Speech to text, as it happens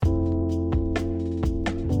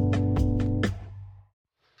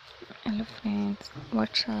Hello friends,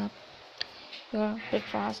 what's up? Your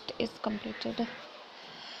breakfast is completed.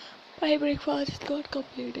 My breakfast is not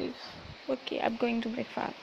completed. Okay, I'm going to breakfast.